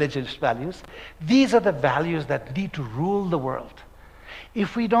any religious values. These are the values that need to rule the world.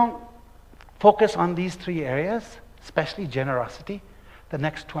 If we don't focus on these three areas, especially generosity, the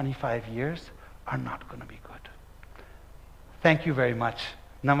next 25 years are not going to be good. Thank you very much.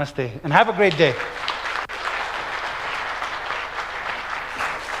 Namaste, and have a great day.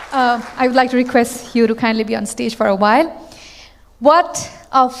 I would like to request you to kindly be on stage for a while. What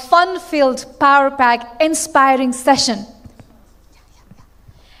a fun-filled, power-packed, inspiring session.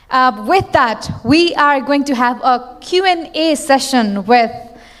 With that, we are going to have a Q&A session with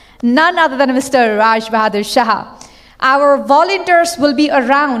none other than Mr. Raj Bahadur Shah. Our volunteers will be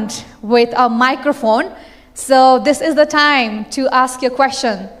around with a microphone, so this is the time to ask your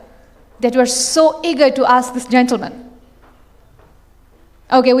question that we're so eager to ask this gentleman.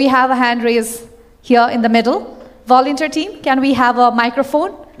 Okay, we have a hand raised here in the middle. Volunteer team, can we have a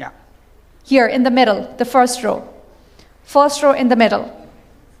microphone? Yeah. Here in the middle, the first row. First row in the middle.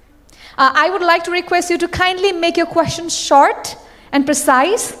 I would like to request you to kindly make your questions short and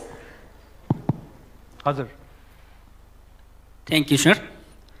precise. Hazur. Thank you, sir.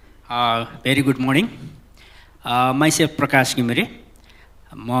 Very good morning. Myself Prakash Gimere.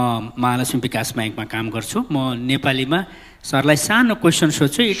 म महालक्ष्मी विकास ब्याङ्कमा काम गर्छु. म नेपालीमा सरलाई सानो question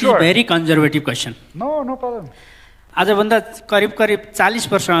सोध्छु. It is very conservative question. No problem. आजभन्दा करिब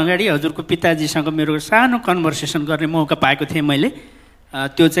 40 वर्ष अगाडि हजुरको पिताजीसँग मेरो सानो कन्भर्सेसन गर्ने मौका पाएको थिएँ मैले.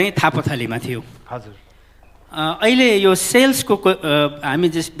 त्यो चाहिँ थापाथलीमा थियो. हजुर. अहिले यो सेल्सको हामी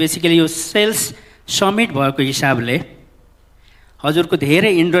बेसिकली यो सेल्स समिट भएको हिसाबले हजुरको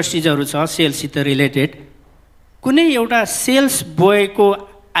धेरै इन्डस्ट्रिजहरू छ सेल्ससित रिलेटेड. कुनै एउटा सेल्स बोयको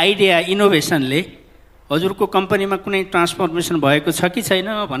आइडिया इनोभेसनले हजुरको कम्पनीमा कुनै ट्रान्सफर्मेसन भएको छ कि छैन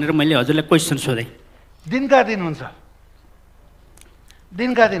भनेर मैले हजुरलाई क्वेसन सोधेँ। दिनका दिन हुन्छ,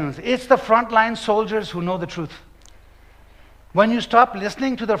 दिनका दिन हुन्छ. It's the frontline soldiers who know the truth. When you stop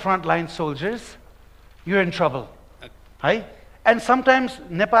listening to the frontline soldiers, you're in trouble. Right? And sometimes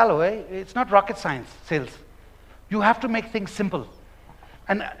Nepal, it's not rocket science, sales. You have to make things simple.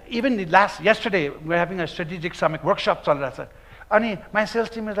 And even yesterday, we're having a strategic summit workshop. And my sales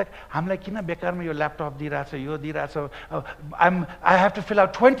team is like, I'm like, you know, bekarma your laptop dirasa, yo dirasa. I have to fill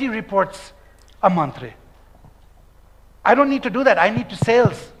out 20 reports a month. I don't need to do that. I need to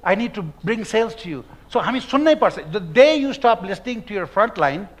sales. I need to bring sales to you. So, the day you stop listening to your front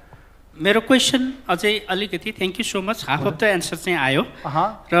line, मेरो question अझै अलिकति thank you so much half of the answer चाहिँ आयो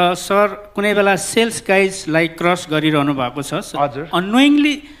र sir कुनै बेला sales गाइजलाई cross गरिरहनु भएको छ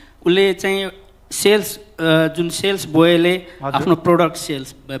annoyingly उसले चाहिँ सेल्स जुन सेल्स बोयले आफ्नो प्रोडक्ट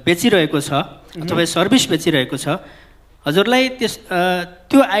सेल्स बेचिरहेको छ अथवा सर्भिस बेचिरहेको छ हजुरलाई त्यस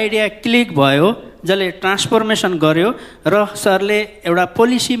त्यो आइडिया क्लिक भयो जसले ट्रान्सफर्मेसन गर्यो र सरले एउटा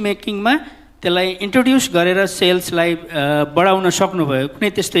पोलिसी मेकिङमा त्यसलाई इन्ट्रोड्युस गरेर सेल्सलाई बढाउन सक्नुभयो कुनै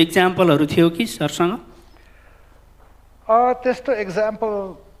त्यस्तो इक्जाम्पलहरू थियो कि सरसँग? त्यस्तो इक्जाम्पल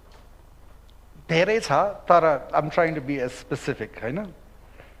धेरै छ तर I'm trying to be as specific, Hahn?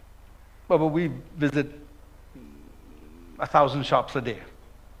 But we visit 1,000 shops a day.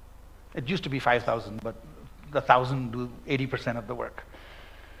 It used to be 5,000, but the 1,000 do 80% of the work.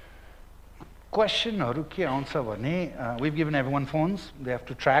 Question we've given everyone phones, they have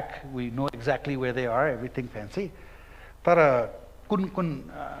to track, we know exactly where they are, everything fancy. But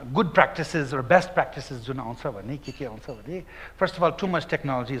good practices or best practices, first of all, too much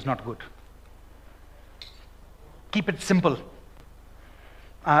technology is not good. Keep it simple.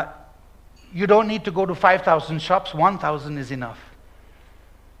 You don't need to go to 5,000 shops, 1,000 is enough.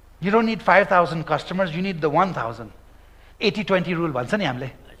 You don't need 5,000 customers, you need the 1,000. 80-20 rule,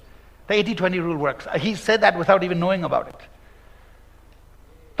 the 80-20 rule works. He said that without even knowing about it.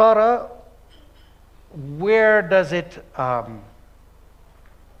 Tara, where does it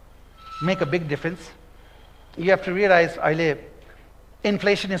make a big difference? You have to realize,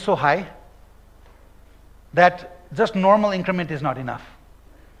 inflation is so high that just normal increment is not enough.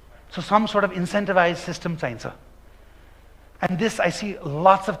 So some sort of incentivized system चाहिन्छ. And this, I see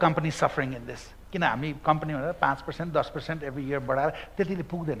lots of companies suffering in this. किन हामी company 5%, 10% every year बढाएर त्यतिले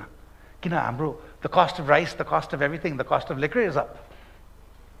पुग्दैन. किन हाम्रो the cost of rice, the cost of everything, the cost of liquor is up.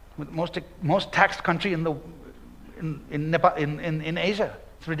 Most taxed country in Nepal, in Asia,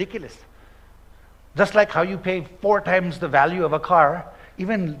 it's ridiculous. Just like how you pay 4 times the value of a car,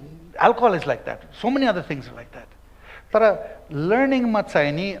 even alcohol is like that. So many other things are like that. But learning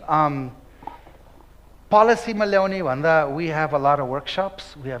matsaini policy malyauni vanda, we have a lot of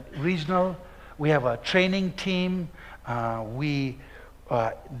workshops. We have regional. We have a training team. We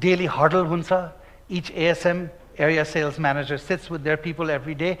daily huddle hunsa. Each ASM, area sales manager, sits with their people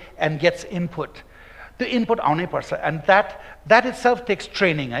every day and gets input. The input aune parcha, and that itself takes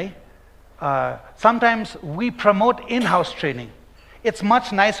training. Sometimes we promote in-house training. It's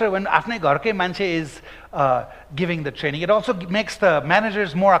much nicer when afne gharke manche is giving the training. It also makes the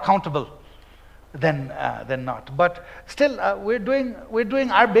managers more accountable than not. But still, we're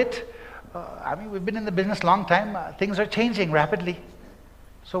doing our bit. I mean, we've been in the business long time. Things are changing rapidly,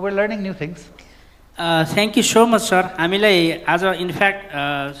 so we're learning new things. Thank you so much, sir. हामीलाई आज in fact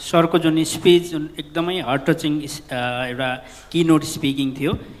सरको जुन speech जुन एकदमै heart touching एउटा keynote speaking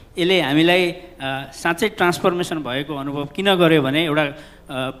थियो यसले हामीलाई साँच्चै transformation भएको अनुभव किन गर्यो भने एउटा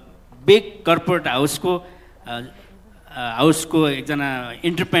बिग कर्पोरेट हाउसको एकजना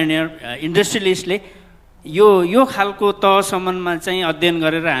एन्टरप्रेन्योर इन्डस्ट्रियलिस्टले यो खालको तहसम्ममा चाहिँ अध्ययन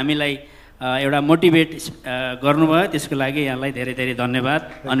गरेर हामीलाई एउटा मोटिभेट गर्नुभयो त्यसको लागि यहाँलाई धेरै धेरै धन्यवाद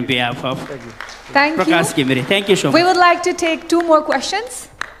on behalf of Prakash Gimire. Thank you so much. We would like to take 2 more questions.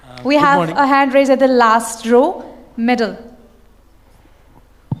 We have a hand raised at the last row, middle.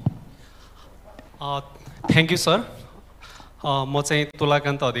 Thank you, sir. म चाहिँ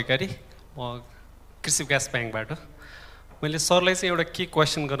तुलाकान्त अधिकारी म कृषि विकास ब्याङ्कबाट मैले सरलाई चाहिँ एउटा के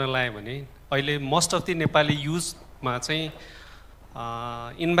क्वेसन गर्न लाएँ भने अहिले मोस्ट अफ द नेपाली युजमा चाहिँ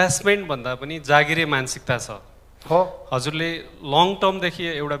इन्भेस्टमेन्ट भन्दा पनि जागिरे मानसिकता छ हो हजुरले लङ टर्मदेखि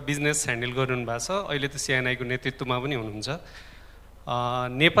एउटा बिजनेस ह्यान्डल गरिरहनु भएको छ अहिले त सिएनआईको नेतृत्वमा पनि हुनुहुन्छ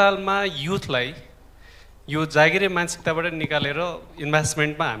नेपालमा युथलाई यो जागिरे मानसिकताबाट निकालेर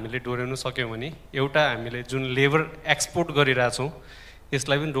इन्भेस्टमेन्टमा हामीले डोर्याउन सक्यौँ भने एउटा हामीले जुन लेबर एक्सपोर्ट गरिरहेछौँ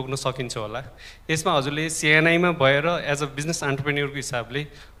यसलाई पनि रोक्न सकिन्छ होला यसमा हजुरले सिएनआईमा भएर एज अ बिजनेस एन्टरप्रेन्योरको हिसाबले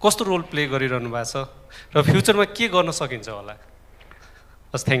कस्तो रोल प्ले गरिरहनु भएको छ र फ्युचरमा के गर्न सकिन्छ होला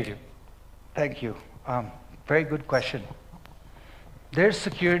बस thank you Thank you. Very good question. There's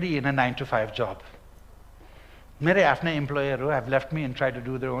security in a 9-to-5 job. Mere afna employer have left me and tried to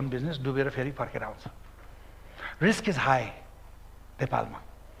do their own business, डुबेर फेरि फर्केर आउँछ. Risk is high, नेपालमा.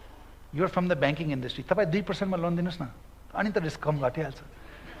 You're from the banking industry. तपाईं 2% मा loan दिनुस् न, अनि त रिस्क कम घटिहाल्छ.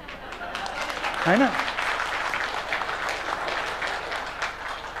 हैन?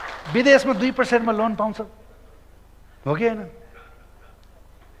 विदेशमा 2% मा लोन पाउँछ. हो कि हैन?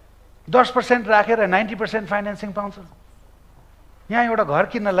 10% राखेर 90% फाइनान्सिङ पाउँछ. यहाँ एउटा घर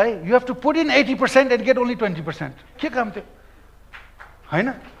किन्नलाई you have to put in 80% and get only 20%. के काम त्यो?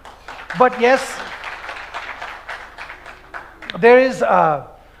 हैन? But yes, there is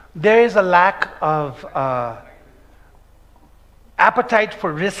a lack of appetite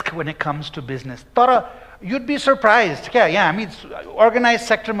for risk when it comes to business. तर you'd be surprised. क्या यहाँ हामी organized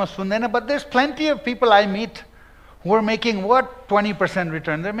sector मा सुन्दैन, but there's plenty of people I meet who are making what 20%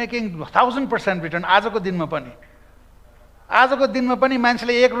 return. They're making 1000% return. आजको दिनमा पनि. आजको दिनमा पनि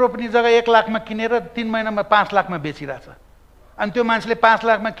मान्छेले 1 रोपनी जग्गा 1 लाखमा किनेर 3 महिनामा 5 लाखमा बेचिरहेछ. अनि त्यो मान्छेले 5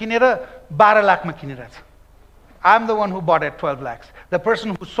 लाखमा किनेर 12 लाखमा किनिरहेछ. I'm the one who bought at 12 lakhs. The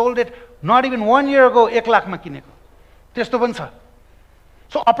person who sold it not even 1 year ago 1 लाखमा किनेको. त्यस्तो पनि छ.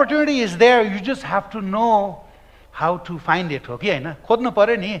 So opportunity is there. You just have to know how to find it. हो कि हैन? खोज्नु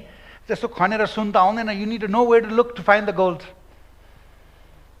पर्यो नि. त्यस्तो खनेर सुन त आउँदैन. You need to know where to look to find the gold.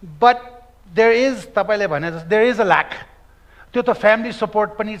 But there is, तपाईले भने जस्तो, there is a lack. त्यो त family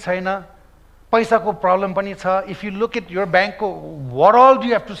support पनि छैन. पैसाको problem पनि छ. If you look at your bank, what all do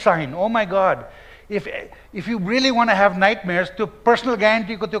you have to sign? Oh my God. If you really want to have nightmares, त्यो personal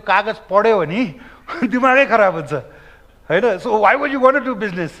guarantee को त्यो कागज पढ्यो भने दिमागै खराब हुन्छ. हैन? So why would you want to do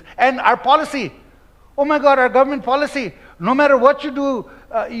business? And our policy, oh my God, our government policy, no matter what you do,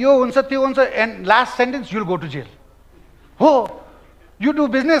 यो हुन्छ त्यो हुन्छ, and last sentence, you'll go to jail. Oh, you do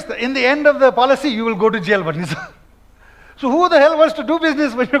business, in the end of the policy, you will go to jail. So who the hell wants to do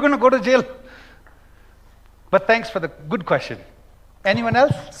business when you're going to go to jail? But thanks for the good question. Anyone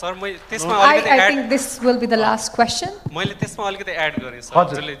else? Sir, I think this will be the last question. मैले त्यसमा अलिकति add गरेँ sir.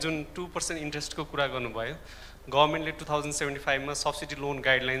 हजुरले जुन 2% interest को कुरा गर्नुभयो, गभर्नमेन्टले 2075 मा subsidy loan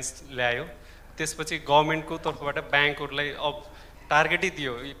guidelines ल्यायो. त्यसपछि गभर्नमेन्टको तर्फबाट ब्याङ्कहरुलाई अब टार्गेटै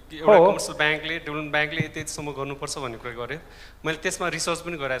दियो. एउटा कमर्सियल ब्याङ्कले, डेभलपमेन्ट ब्याङ्कले यतिसम्म गर्नुपर्छ भन्ने कुरा गर्यो. मैले त्यसमा रिसर्च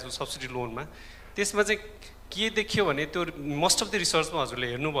पनि गराएको छु सब्सिडी लोनमा. त्यसमा चाहिँ के देखियो भने त्यो मोस्ट अफ द रिसर्चमा हजुरले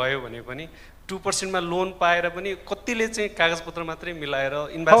हेर्नुभयो भने पनि 2% मा लोन पाएर पनि कतिले चाहिँ कागजपत्र मात्रै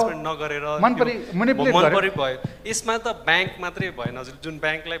मिलाएर इन्भेस्टमेन्ट नगरेर मनपरी भयो. यसमा त ब्याङ्क मात्रै भएन हजुर, जुन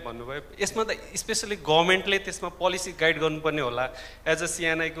ब्याङ्कलाई भन्नुभयो, यसमा त स्पेसली गभर्नमेन्टले त्यसमा पोलिसी गाइड गर्नुपर्ने होला. एज अ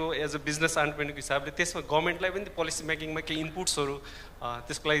सिएनआई को, एज अ बिजनेस एन्टरप्रेन्योरको हिसाबले त्यसमा गभर्नमेन्टलाई पनि पोलिसी मेकिङमा केही इनपुट्सहरू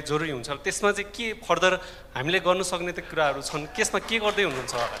त्यसको लागि जरुरी हुन्छ. त्यसमा चाहिँ के फर्दर हामीले गर्न सक्ने त कुराहरू छन्, त्यसमा के गर्दै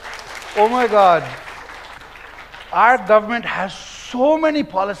हुनुहुन्छ होला? Oh my God. Our government has so many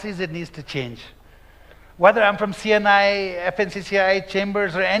policies it needs to change. Whether I'm from CNI, FNCCI,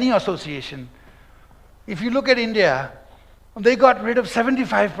 Chambers, or any association, if you look at India, they got rid of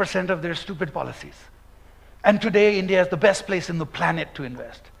 75% of their stupid policies. And today, India is the best place in the planet to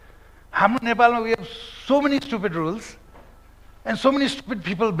invest. Hamro Nepal, we have so many stupid rules, and so many stupid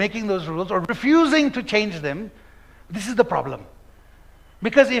people making those rules or refusing to change them. This is the problem.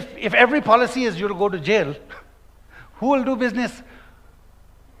 Because if every policy is you'll go to jail, who will do business?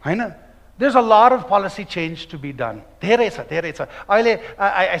 There's a lot of policy change to be done.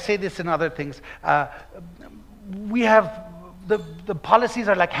 I say this in other things. We have, the policies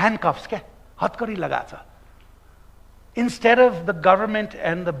are like handcuffs. Instead of the government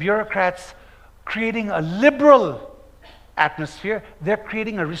and the bureaucrats creating a liberal atmosphere, they're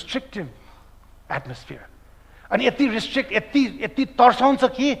creating a restrictive atmosphere. And Yati restrict, यति तर्साउँछ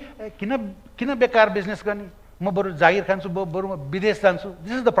कि किन बेकार business गर्ने, म बरु जागिर खान्छु, बरु म विदेश जान्छु.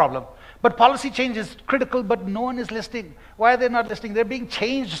 This is the problem. But policy change is critical, but no one is listening. Why are they not listening? They're being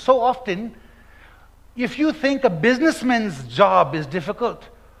changed so often. If you think a businessman's job is difficult,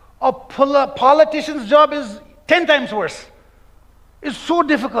 a politician's job is 10 times worse. It's so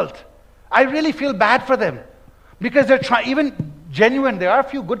difficult. I really feel bad for them because they're trying, even genuine, there are a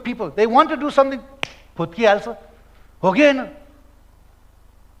few good people. They want to do something. Again,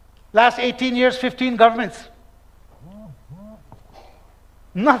 last 18 years, 15 governments.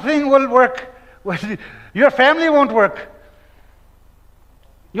 Nothing will work. Your family won't work.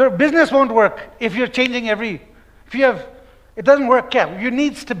 Your business won't work if you're changing it doesn't work. You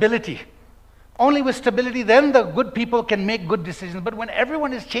need stability. Only with stability, then the good people can make good decisions. But when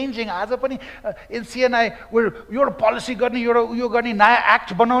everyone is changing, in CNI, you're a policy garni, you're garni, naya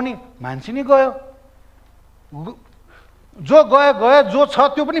act banauni, manchi ni गयो जो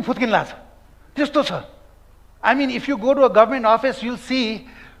छ त्यो पनि फुत्किन लाग्छ. त्यस्तो छ. I mean, if you go to a government office, you'll see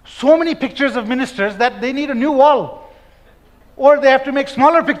so many pictures of ministers that they need a new wall. Or they have to make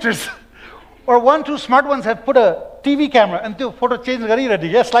smaller pictures. Or one, two smart ones have put a TV camera and त्यो photo change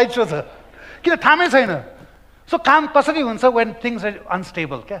गरिरहने क्या slide show छ. किन थामै छैन. So काम कसरी हुन्छ when things are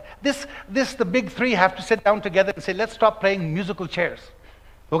unstable. This the big three have to sit down together and say, let's stop playing musical chairs.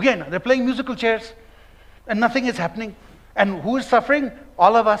 Okay, they're playing musical chairs and nothing is happening. And who is suffering?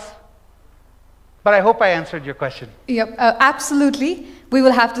 All of us. But I hope I answered your question. Yep, absolutely. We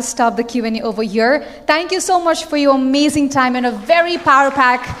will have to stop the Q&A over here. Thank you so much for your amazing time and a very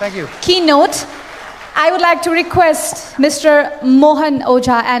power-packed keynote. I would like to request Mr. Mohan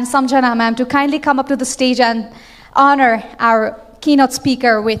Ojha and Samjana ma'am to kindly come up to the stage and honor our keynote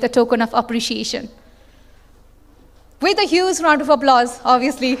speaker with a token of appreciation. With a huge round of applause,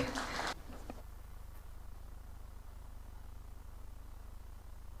 obviously.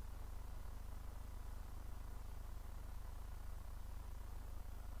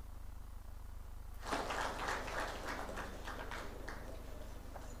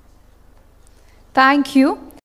 Thank you.